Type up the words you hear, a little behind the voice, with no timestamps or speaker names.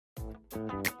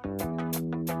Alright,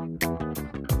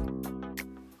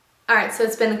 so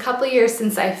it's been a couple years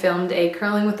since I filmed a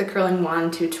curling with the curling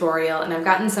wand tutorial, and I've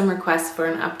gotten some requests for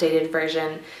an updated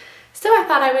version. So I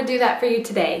thought I would do that for you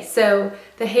today. So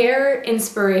the hair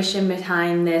inspiration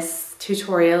behind this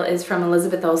tutorial is from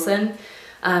Elizabeth Olsen.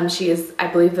 She is, I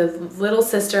believe, the little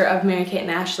sister of Mary-Kate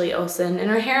and Ashley Olsen, and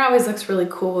her hair always looks really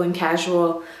cool and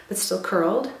casual, but still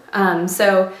curled.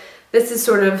 So this is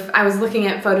sort of, I was looking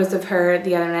at photos of her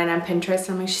the other night on Pinterest,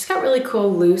 and I'm like, she's got really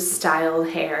cool, loose styled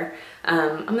hair.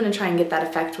 I'm gonna try and get that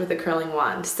effect with a curling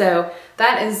wand. So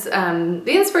that is the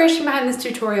inspiration behind this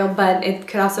tutorial, but it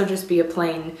could also just be a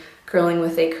plain curling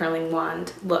with a curling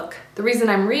wand look. The reason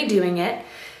I'm redoing it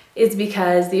is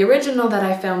because the original that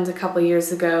I filmed a couple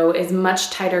years ago is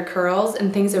much tighter curls,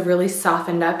 and things have really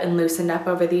softened up and loosened up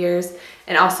over the years,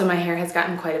 and also my hair has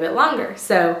gotten quite a bit longer.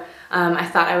 So I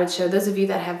thought I would show those of you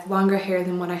that have longer hair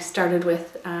than what I started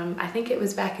with. I think it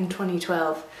was back in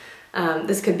 2012.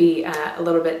 This could be a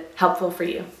little bit helpful for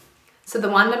you. So the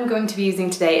wand I'm going to be using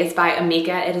today is by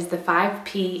Amika. It is the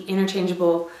 5P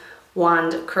interchangeable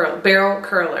wand barrel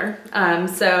curler.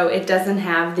 So it doesn't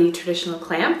have the traditional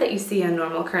clamp that you see on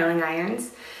normal curling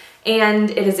irons. And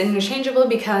it is interchangeable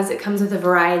because it comes with a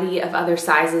variety of other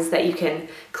sizes that you can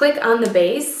click on the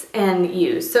base and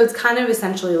use. So it's kind of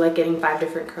essentially like getting 5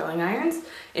 different curling irons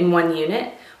in one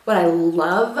unit. What I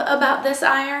love about this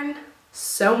iron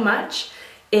so much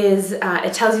is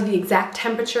it tells you the exact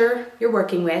temperature you're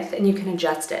working with, and you can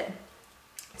adjust it.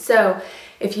 So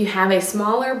if you have a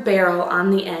smaller barrel on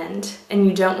the end and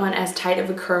you don't want as tight of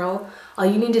a curl, all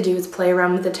you need to do is play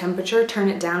around with the temperature, turn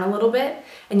it down a little bit,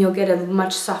 and you'll get a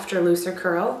much softer, looser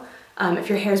curl. If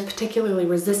your hair is particularly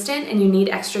resistant and you need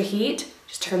extra heat,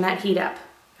 just turn that heat up.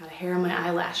 Got a hair on my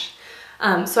eyelash.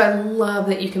 So I love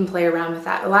that you can play around with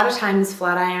that. A lot of times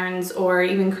flat irons or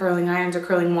even curling irons or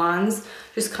curling wands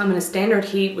just come in a standard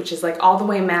heat, which is like all the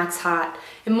way max hot.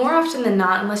 And more often than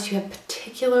not, unless you have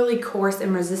particularly coarse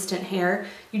and resistant hair,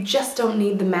 you just don't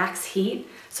need the max heat.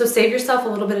 So save yourself a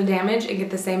little bit of damage and get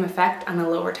the same effect on a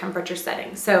lower temperature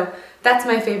setting. So that's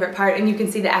my favorite part, and you can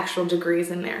see the actual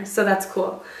degrees in there. So that's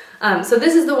cool. So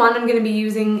this is the wand I'm going to be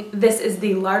using. This is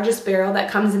the largest barrel that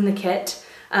comes in the kit.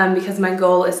 Because my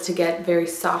goal is to get very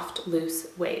soft, loose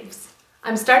waves.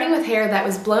 I'm starting with hair that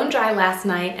was blown dry last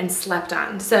night and slept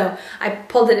on. So I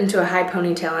pulled it into a high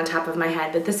ponytail on top of my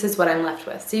head, but this is what I'm left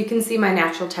with. So you can see my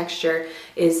natural texture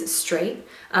is straight.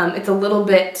 It's a little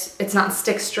bit, it's not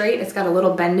stick straight, it's got a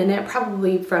little bend in it,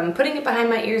 probably from putting it behind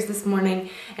my ears this morning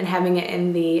and having it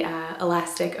in the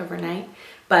elastic overnight.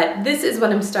 But this is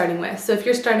what I'm starting with. So if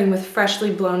you're starting with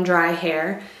freshly blown dry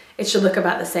hair, it should look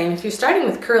about the same. If you're starting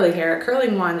with curly hair, a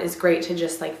curling wand is great to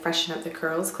just like freshen up the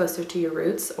curls closer to your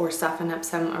roots or soften up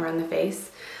some around the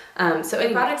face. So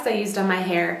any products I used on my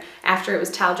hair after it was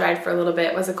towel dried for a little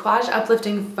bit was a Quaj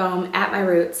Uplifting Foam at my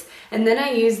roots, and then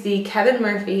I used the Kevin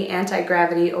Murphy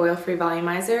Anti-Gravity Oil-Free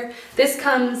Volumizer. This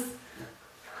comes,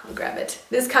 I'll grab it.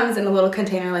 This comes in a little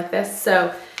container like this,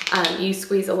 so you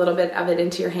squeeze a little bit of it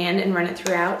into your hand and run it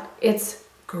throughout. It's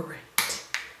great.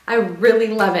 I really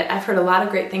love it. I've heard a lot of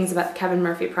great things about the Kevin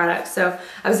Murphy products, so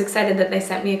I was excited that they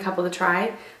sent me a couple to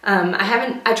try.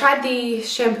 I tried the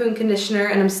shampoo and conditioner,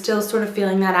 and I'm still sort of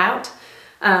feeling that out.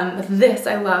 But this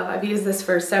I love. I've used this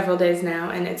for several days now,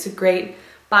 and it's a great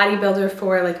bodybuilder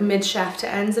for like mid-shaft to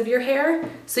ends of your hair.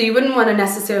 So you wouldn't want to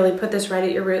necessarily put this right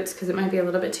at your roots because it might be a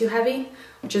little bit too heavy,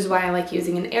 which is why I like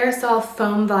using an aerosol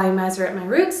foam volumizer at my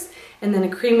roots, and then a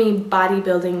creamy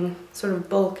bodybuilding sort of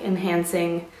bulk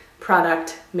enhancing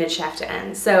product mid-shaft to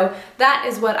end. So that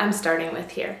is what I'm starting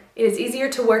with here. It is easier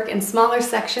to work in smaller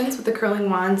sections with the curling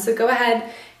wand, so go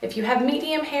ahead. If you have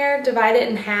medium hair, divide it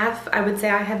in half. I would say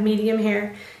I have medium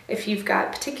hair. If you've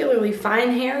got particularly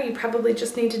fine hair, you probably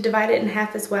just need to divide it in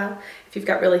half as well. If you've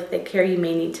got really thick hair, you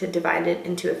may need to divide it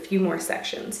into a few more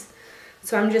sections.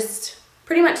 So I'm just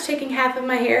pretty much taking half of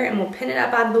my hair, and we'll pin it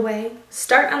up out of the way,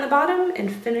 start on the bottom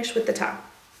and finish with the top.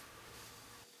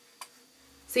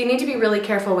 So you need to be really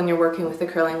careful when you're working with the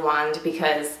curling wand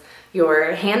because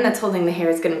your hand that's holding the hair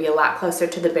is going to be a lot closer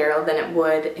to the barrel than it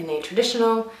would in a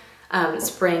traditional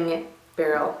spring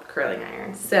barrel curling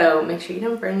iron. So make sure you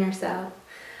don't burn yourself.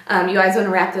 You always want to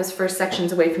wrap those first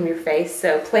sections away from your face.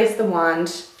 So place the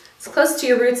wand as close to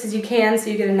your roots as you can so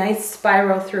you get a nice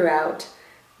spiral throughout.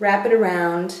 Wrap it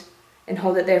around and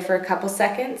hold it there for a couple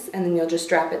seconds, and then you'll just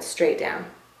drop it straight down.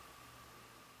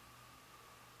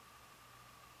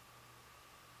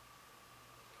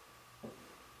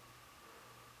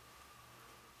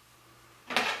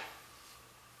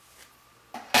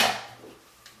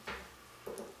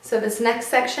 So this next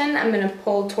section I'm going to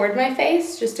pull toward my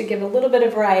face just to give a little bit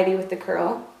of variety with the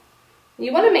curl.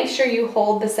 You want to make sure you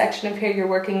hold the section of hair you're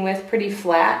working with pretty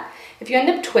flat. If you end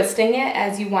up twisting it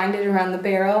as you wind it around the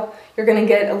barrel, you're going to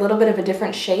get a little bit of a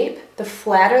different shape. The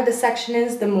flatter the section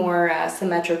is, the more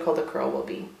symmetrical the curl will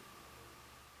be.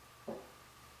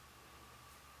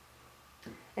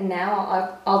 And now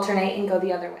I'll alternate and go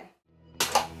the other way.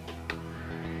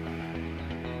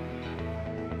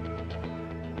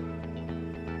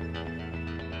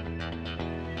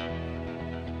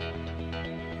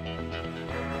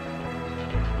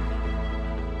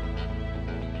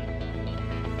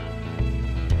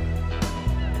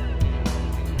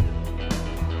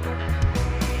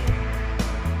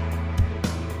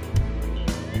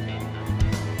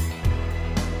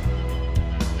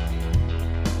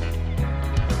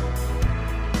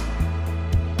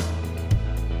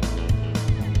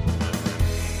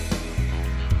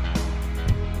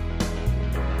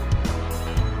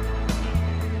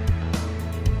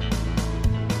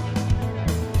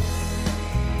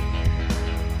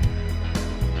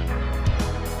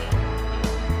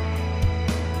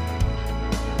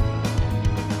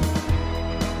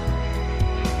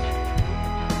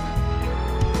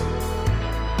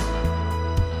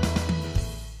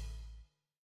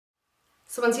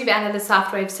 So once you've added the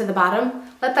soft waves to the bottom,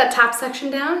 let that top section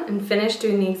down and finish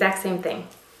doing the exact same thing.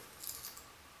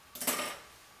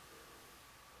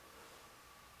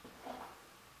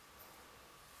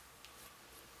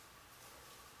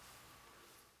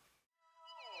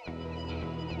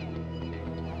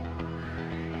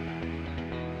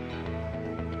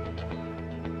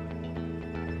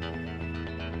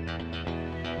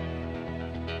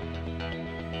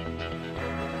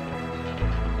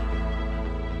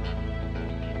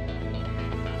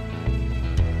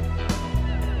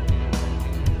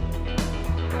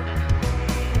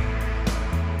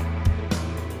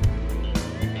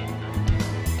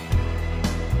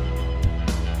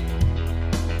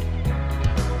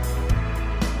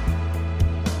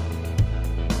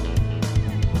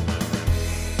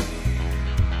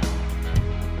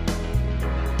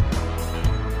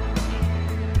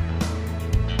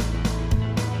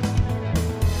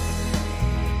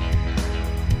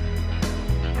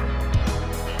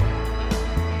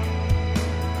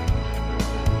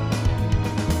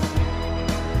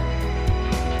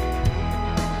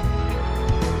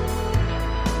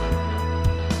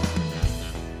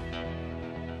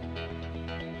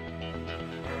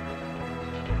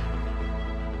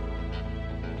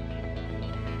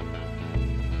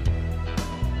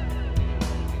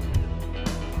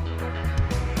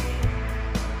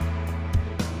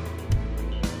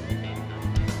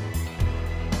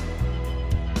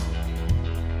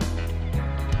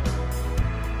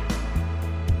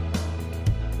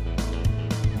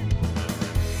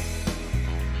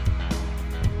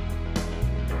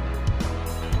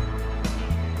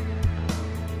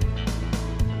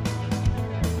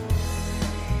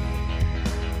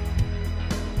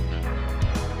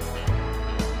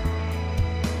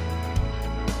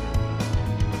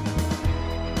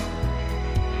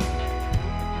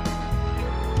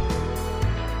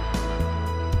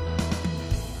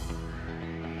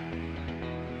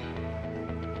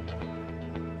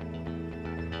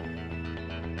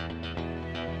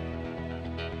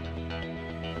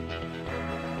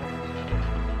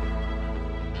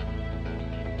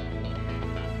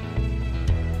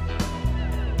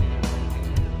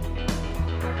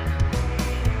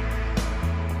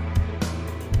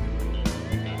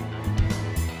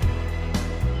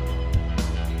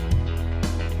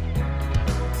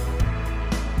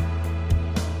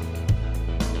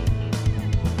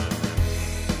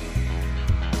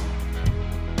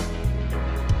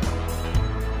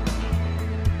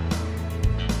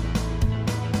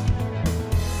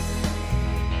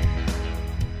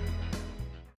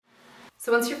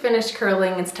 So once you're finished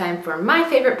curling, it's time for my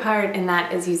favorite part, and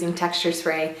that is using texture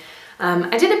spray.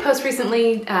 I did a post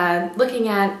recently looking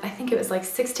at, I think it was like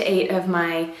 6 to 8 of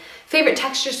my favorite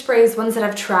texture sprays, ones that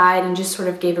I've tried, and just sort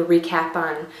of gave a recap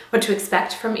on what to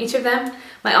expect from each of them.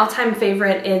 My all-time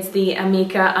favorite is the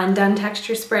Amika Undone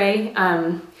texture spray.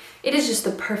 It is just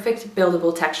the perfect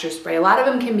buildable texture spray. A lot of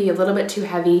them can be a little bit too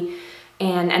heavy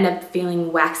and end up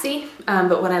feeling waxy,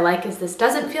 but what I like is this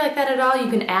doesn't feel like that at all. You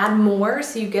can add more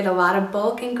so you get a lot of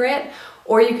bulk and grit,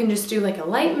 or you can just do like a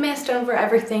light mist over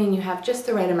everything and you have just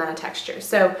the right amount of texture.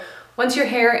 So once your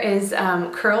hair is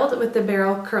curled with the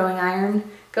barrel curling iron,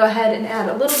 go ahead and add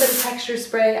a little bit of texture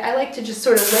spray. I like to just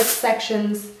sort of lift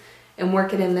sections and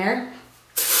work it in there.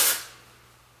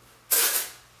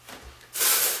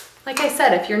 Like I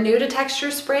said, if you're new to texture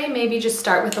spray, maybe just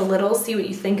start with a little, see what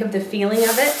you think of the feeling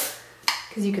of it,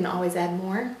 because you can always add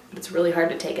more, but it's really hard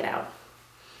to take it out.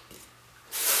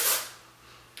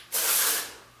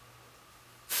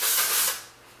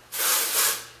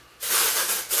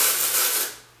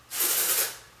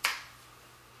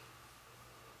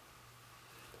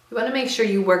 want to make sure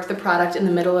you work the product in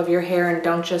the middle of your hair and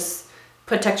don't just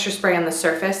put texture spray on the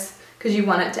surface, because you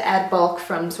want it to add bulk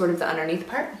from sort of the underneath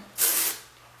part.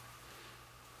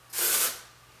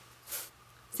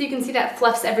 So you can see that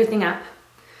fluffs everything up.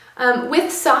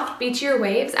 With soft, beachier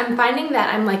waves, I'm finding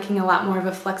that I'm liking a lot more of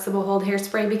a flexible hold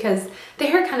hairspray because the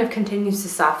hair kind of continues to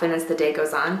soften as the day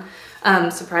goes on.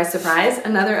 Surprise, surprise,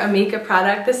 another Amika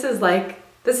product. This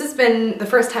has been the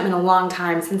first time in a long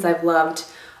time since I've loved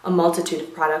a multitude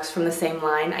of products from the same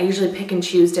line. I usually pick and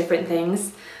choose different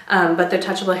things, but the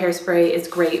Touchable hairspray is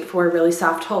great for a really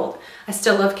soft hold. I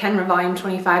still love Kenra Volume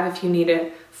 25 if you need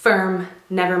a firm,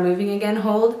 never moving again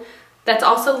hold. That's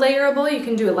also layerable. You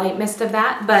can do a light mist of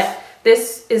that, but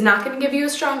this is not going to give you a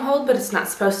strong hold, but it's not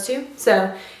supposed to.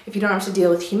 So if you don't have to deal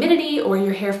with humidity or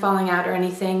your hair falling out or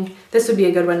anything, this would be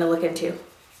a good one to look into.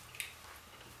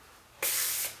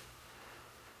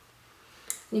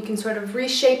 You can sort of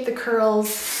reshape the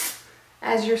curls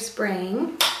as you're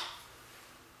spraying.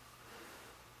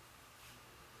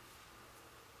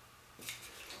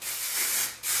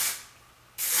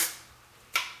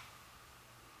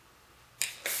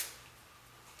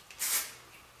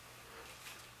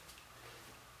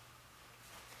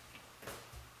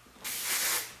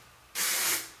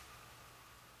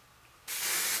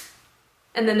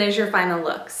 And then there's your final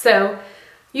look. So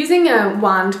using a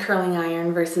wand curling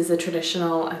iron versus a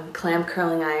traditional clamp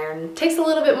curling iron takes a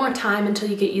little bit more time until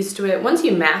you get used to it. Once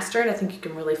you master it, I think you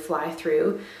can really fly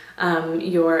through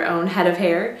your own head of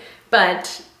hair.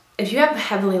 But if you have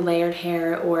heavily layered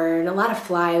hair or a lot of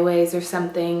flyaways or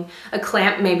something, a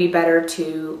clamp may be better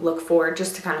to look for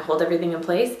just to kind of hold everything in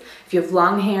place. If you have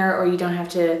long hair or you don't have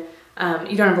to,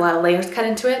 you don't have a lot of layers cut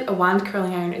into it, a wand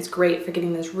curling iron is great for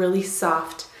getting those really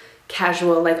soft,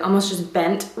 casual, like almost just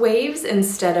bent waves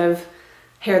instead of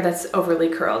hair that's overly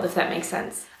curled, if that makes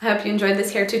sense. I hope you enjoyed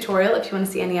this hair tutorial. If you want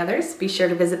to see any others, be sure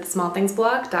to visit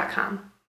thesmallthingsblog.com.